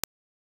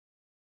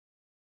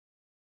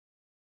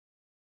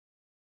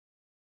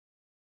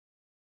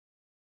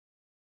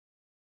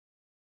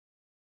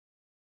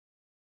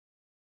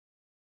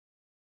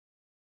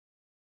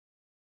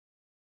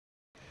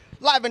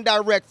Live and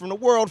direct from the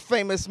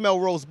world-famous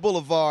Melrose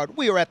Boulevard,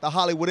 we are at the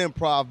Hollywood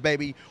Improv,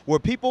 baby, where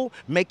people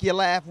make you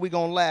laugh, we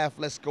gonna laugh.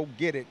 Let's go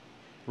get it.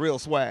 Real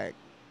swag.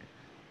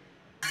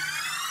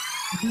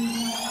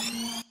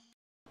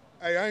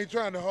 Hey, I ain't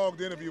trying to hog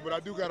the interview, but I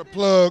do got to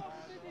plug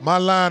my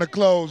line of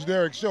clothes.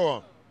 Derek, show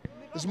them.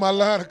 This is my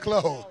line of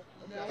clothes.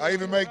 I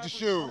even make the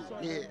shoes.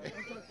 Yeah.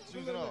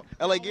 Shoes and all.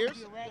 LA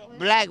Gears?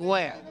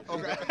 Blackwell.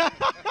 Okay.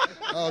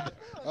 I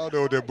don't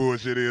know what that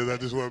bullshit is. I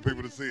just want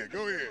people to see it.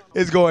 Go ahead.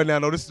 It's going now,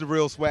 though. This is the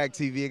Real Swag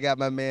TV. I got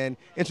my man.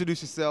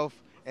 Introduce yourself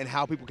and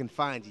how people can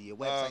find you. Your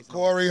website.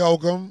 Corey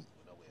Holcomb.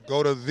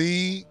 Go to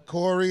the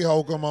Corey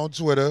Holcomb on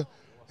Twitter,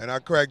 and I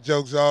crack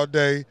jokes all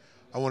day.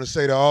 I want to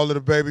say to all of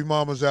the baby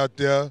mamas out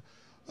there,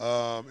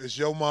 it's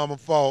your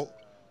mama's fault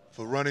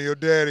for running your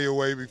daddy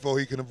away before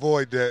he can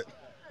avoid that.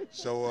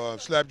 So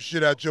slap the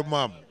shit out your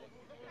mama.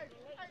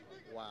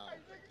 Wow.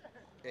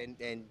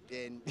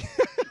 And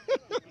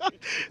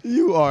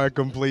you are a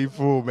complete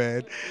fool,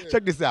 man. Yeah.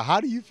 Check this out. How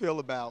do you feel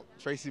about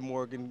Tracy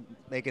Morgan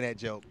making that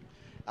joke?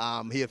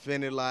 He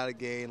offended a lot of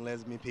gay and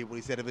lesbian people.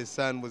 He said if his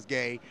son was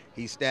gay,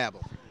 he'd stab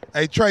him.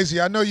 Hey, Tracy,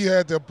 I know you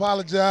had to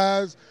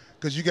apologize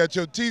because you got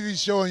your TV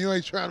show and you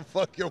ain't trying to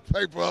fuck your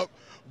paper up,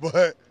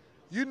 but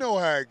you know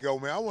how it go,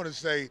 man. I want to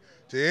say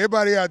to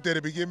everybody out there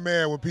that be getting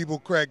mad when people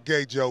crack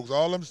gay jokes,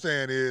 all I'm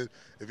saying is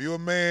if you're a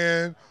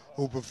man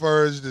who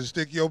prefers to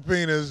stick your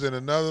penis in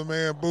another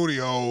man's booty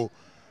hole,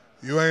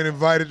 you ain't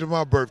invited to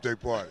my birthday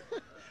party.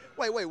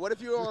 Wait, what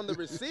if you're on the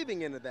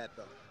receiving end of that,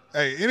 though?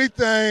 Hey,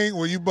 anything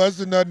where you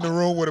busting nut in the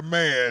room with a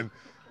man,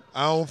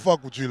 I don't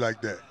fuck with you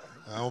like that.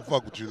 I don't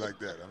fuck with you like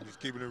that. I'm just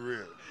keeping it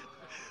real.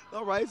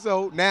 All right,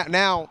 so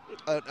now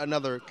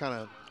another kind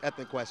of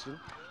ethnic question.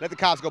 Let the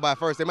cops go by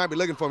first. They might be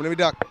looking for me. Let me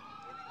duck.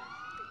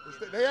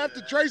 They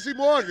after Tracy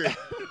Morgan.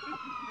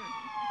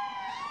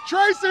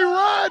 Tracy,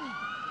 run!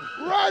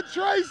 Run,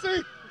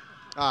 Tracy!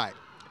 All right,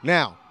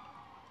 now,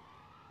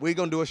 we're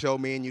going to do a show,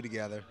 me and you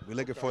together. We're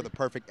looking for the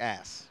perfect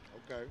ass.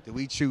 Okay. Do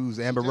we choose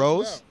Amber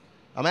Rose?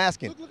 I'm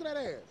asking. Look at that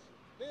ass.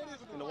 There it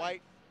is in the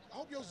white. I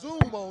hope your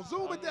zoom on.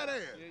 Zoom at that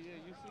ass. Yeah,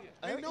 you see it.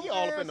 Ain't no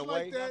all ass up in the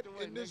like way. that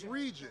in this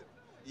region.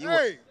 You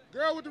hey,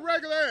 girl with the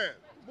regular ass.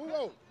 Move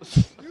over.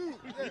 You,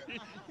 yeah.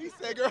 He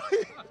said, girl.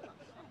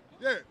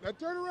 Yeah, now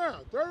turn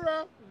around. Turn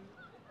around.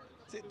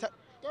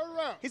 Turn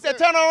around. He said,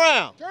 turn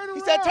around. Turn around.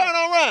 He said, turn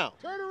around.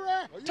 Turn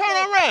around.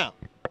 Turn around.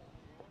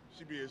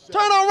 She being shy.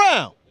 Turn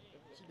around.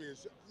 She being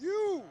shy.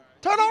 You.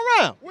 Turn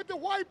around. With the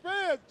white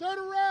pants. Turn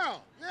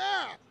around.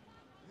 Yeah.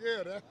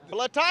 Yeah, that.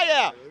 Blood tie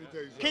out. Let me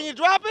tell you something. Can you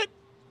drop it?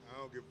 I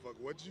don't give a fuck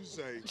what you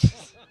say.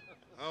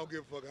 I don't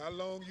give a fuck how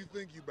long you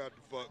think you about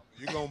to fuck.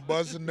 You gonna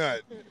bust a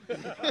nut.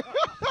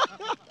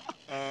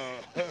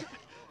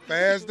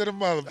 Fast to the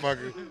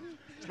motherfucker.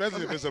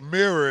 Especially if it's a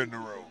mirror in the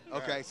room.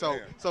 Okay,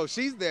 God, so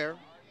she's there.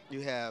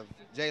 You have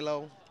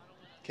J-Lo,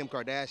 Kim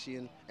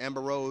Kardashian,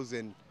 Amber Rose,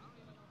 and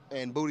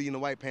Booty in the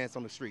white pants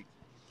on the street.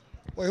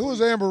 Wait,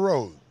 who's Amber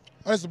Rose?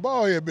 Oh, that's the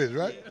bald head bitch,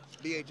 right?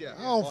 BHF.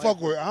 I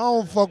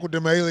don't fuck with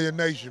them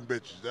alienation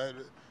bitches.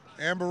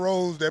 Amber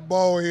Rose, that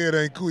bald head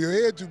ain't cool. Your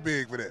head too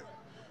big for that.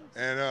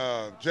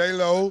 And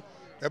J-Lo,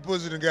 that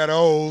pussy done got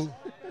old.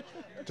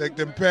 Take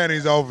them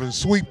panties off and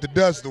sweep the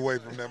dust away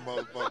from that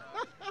motherfucker.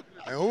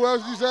 And who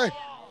else you say?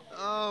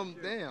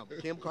 Damn,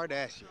 Kim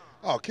Kardashian.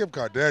 Oh, Kim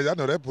Kardashian. I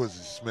know that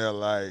pussy smell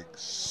like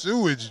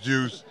sewage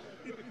juice.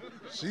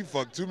 She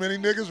fucked too many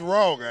niggas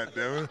raw,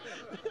 goddammit.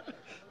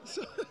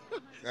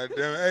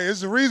 Goddammit. Hey,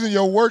 it's the reason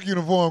your work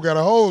uniform got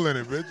a hole in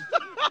it, bitch.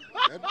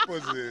 That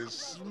pussy is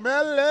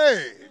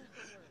smelly.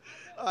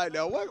 All right,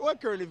 now, what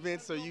current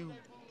events are you,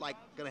 like,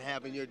 going to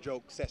have in your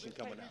joke session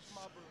coming up?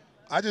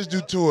 I just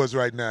do tours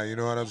right now, you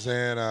know what I'm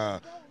saying?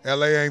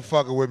 LA ain't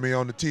fucking with me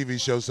on the TV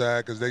show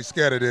side because they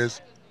scared of this.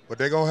 But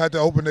they going to have to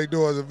open their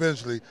doors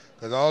eventually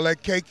because all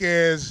that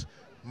cake-ass,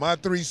 my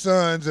three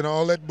sons and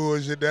all that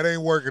bullshit, that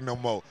ain't working no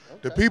more.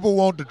 Okay. The people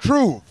want the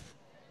truth.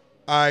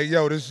 All right,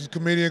 yo, this is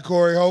comedian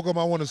Corey Holcomb.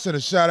 I want to send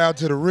a shout-out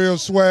to the Real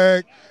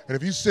Swag. And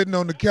if you sitting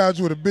on the couch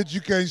with a bitch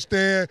you can't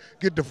stand,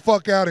 get the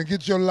fuck out and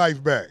get your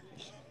life back.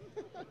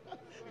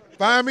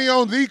 Find me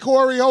on the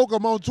Corey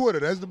Holcomb on Twitter.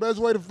 That's the best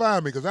way to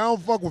find me because I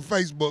don't fuck with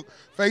Facebook.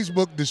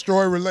 Facebook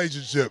destroy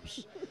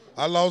relationships.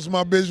 I lost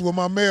my bitch with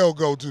my mail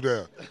go to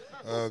there.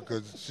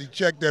 Because she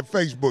checked that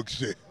Facebook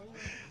shit.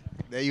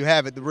 There you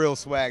have it, the Real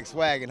Swag.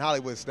 Swag in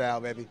Hollywood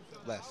style, baby.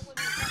 Bless.